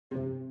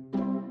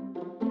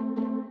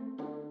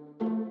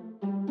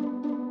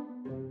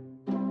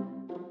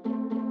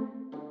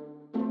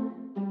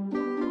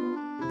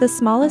The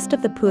smallest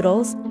of the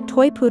poodles,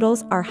 toy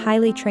poodles are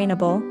highly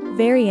trainable,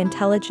 very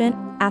intelligent,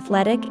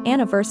 athletic,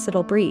 and a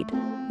versatile breed.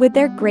 With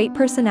their great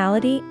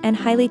personality and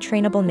highly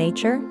trainable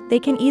nature, they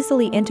can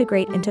easily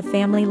integrate into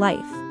family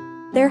life.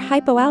 Their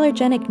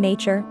hypoallergenic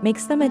nature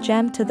makes them a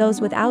gem to those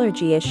with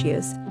allergy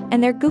issues,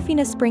 and their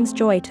goofiness brings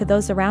joy to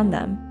those around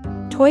them.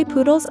 Toy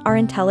poodles are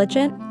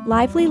intelligent,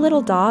 lively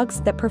little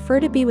dogs that prefer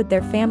to be with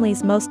their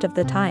families most of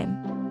the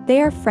time.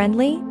 They are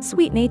friendly,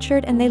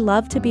 sweet-natured, and they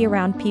love to be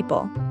around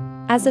people.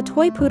 As a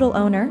toy poodle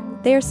owner,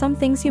 there are some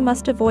things you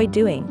must avoid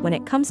doing when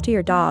it comes to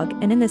your dog,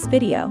 and in this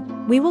video,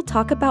 we will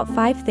talk about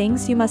 5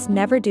 things you must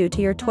never do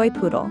to your toy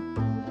poodle.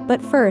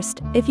 But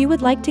first, if you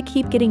would like to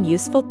keep getting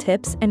useful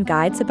tips and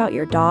guides about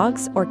your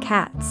dogs or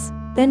cats,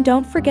 then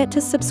don't forget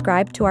to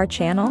subscribe to our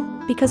channel,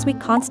 because we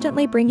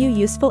constantly bring you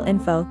useful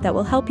info that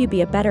will help you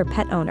be a better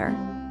pet owner.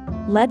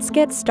 Let's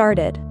get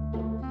started.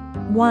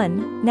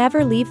 1.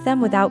 Never leave them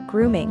without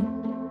grooming.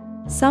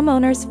 Some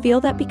owners feel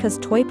that because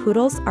toy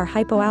poodles are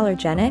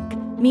hypoallergenic,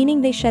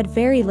 meaning they shed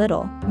very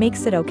little,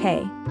 makes it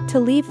okay to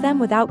leave them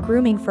without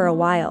grooming for a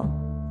while.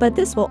 But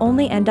this will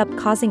only end up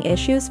causing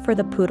issues for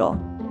the poodle.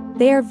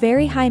 They are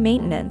very high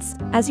maintenance,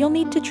 as you'll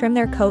need to trim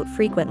their coat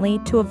frequently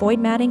to avoid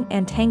matting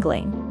and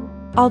tangling.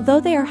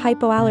 Although they are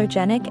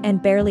hypoallergenic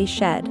and barely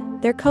shed,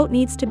 their coat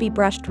needs to be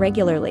brushed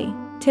regularly,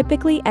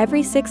 typically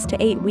every 6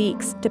 to 8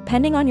 weeks,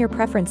 depending on your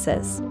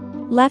preferences.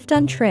 Left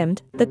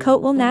untrimmed, the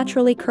coat will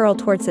naturally curl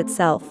towards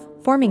itself,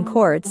 forming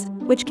cords,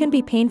 which can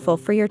be painful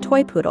for your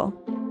toy poodle.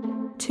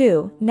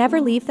 2. Never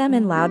leave them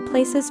in loud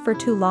places for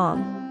too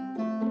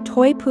long.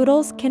 Toy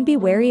poodles can be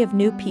wary of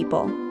new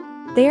people.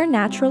 They are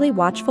naturally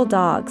watchful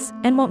dogs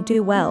and won't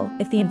do well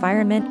if the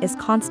environment is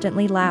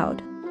constantly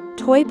loud.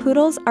 Toy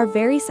poodles are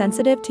very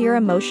sensitive to your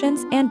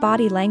emotions and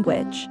body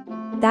language.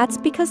 That's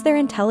because they're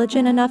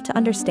intelligent enough to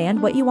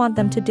understand what you want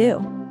them to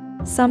do.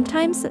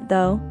 Sometimes,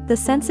 though, the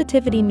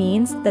sensitivity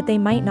means that they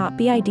might not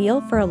be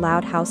ideal for a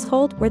loud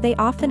household where they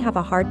often have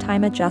a hard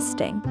time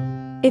adjusting.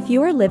 If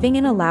you are living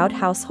in a loud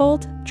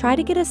household, try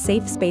to get a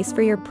safe space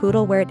for your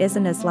poodle where it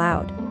isn't as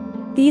loud.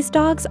 These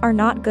dogs are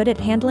not good at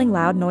handling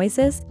loud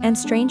noises and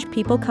strange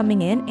people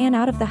coming in and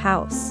out of the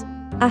house.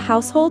 A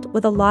household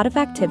with a lot of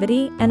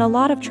activity and a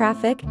lot of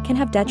traffic can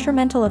have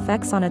detrimental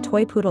effects on a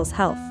toy poodle's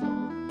health.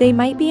 They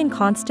might be in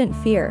constant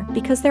fear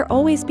because they're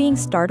always being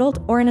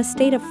startled or in a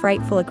state of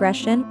frightful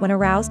aggression when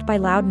aroused by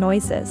loud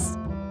noises.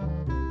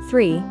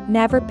 3.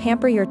 Never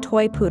pamper your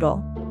toy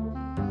poodle.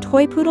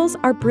 Toy poodles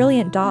are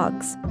brilliant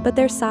dogs, but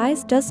their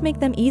size does make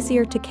them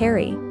easier to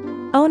carry.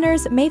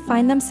 Owners may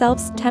find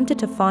themselves tempted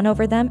to fawn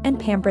over them and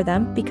pamper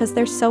them because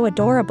they're so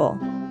adorable,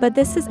 but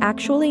this is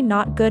actually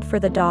not good for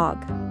the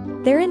dog.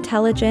 They're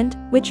intelligent,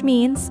 which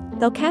means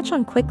they'll catch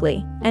on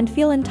quickly and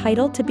feel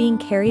entitled to being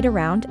carried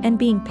around and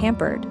being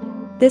pampered.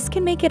 This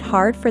can make it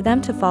hard for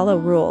them to follow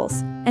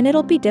rules, and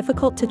it'll be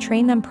difficult to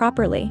train them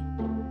properly.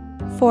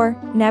 4.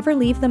 Never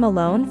leave them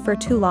alone for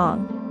too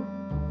long.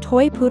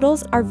 Toy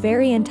poodles are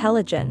very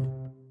intelligent.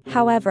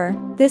 However,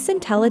 this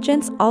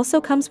intelligence also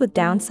comes with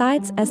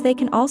downsides, as they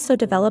can also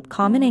develop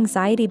common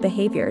anxiety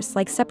behaviors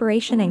like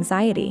separation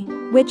anxiety,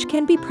 which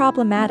can be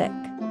problematic.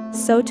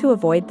 So to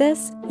avoid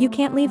this, you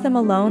can't leave them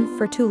alone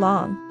for too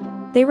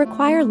long. They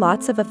require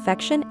lots of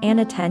affection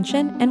and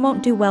attention and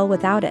won't do well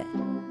without it.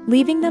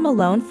 Leaving them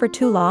alone for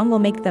too long will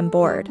make them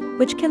bored,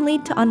 which can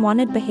lead to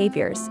unwanted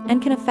behaviors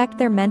and can affect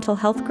their mental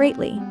health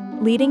greatly,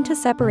 leading to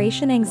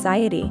separation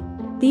anxiety.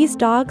 These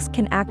dogs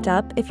can act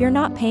up if you're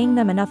not paying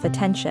them enough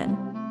attention.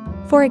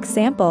 For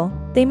example,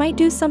 they might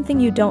do something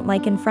you don't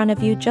like in front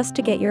of you just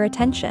to get your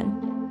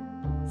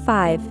attention.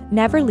 5.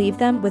 Never leave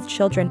them with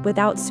children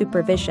without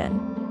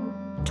supervision.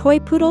 Toy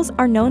poodles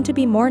are known to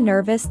be more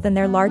nervous than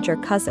their larger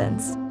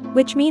cousins,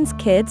 which means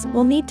kids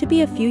will need to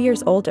be a few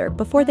years older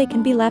before they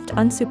can be left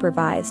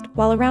unsupervised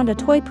while around a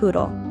toy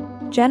poodle.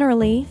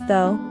 Generally,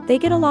 though, they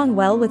get along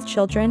well with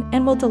children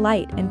and will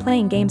delight in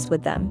playing games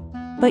with them.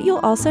 But you'll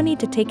also need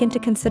to take into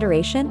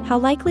consideration how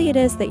likely it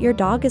is that your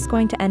dog is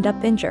going to end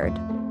up injured.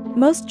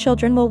 Most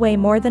children will weigh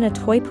more than a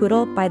toy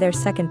poodle by their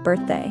 2nd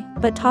birthday,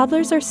 but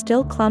toddlers are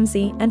still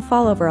clumsy and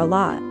fall over a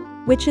lot,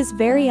 which is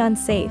very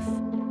unsafe.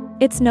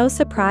 It's no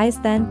surprise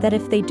then that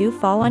if they do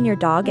fall on your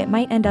dog, it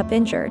might end up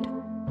injured.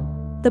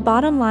 The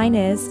bottom line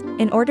is,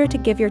 in order to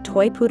give your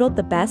toy poodle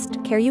the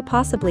best care you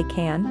possibly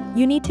can,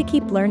 you need to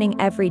keep learning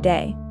every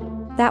day.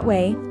 That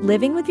way,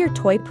 living with your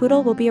toy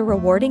poodle will be a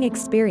rewarding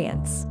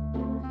experience.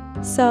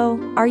 So,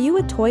 are you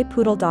a toy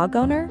poodle dog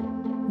owner?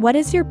 What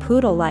is your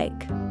poodle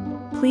like?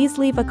 Please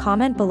leave a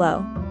comment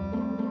below.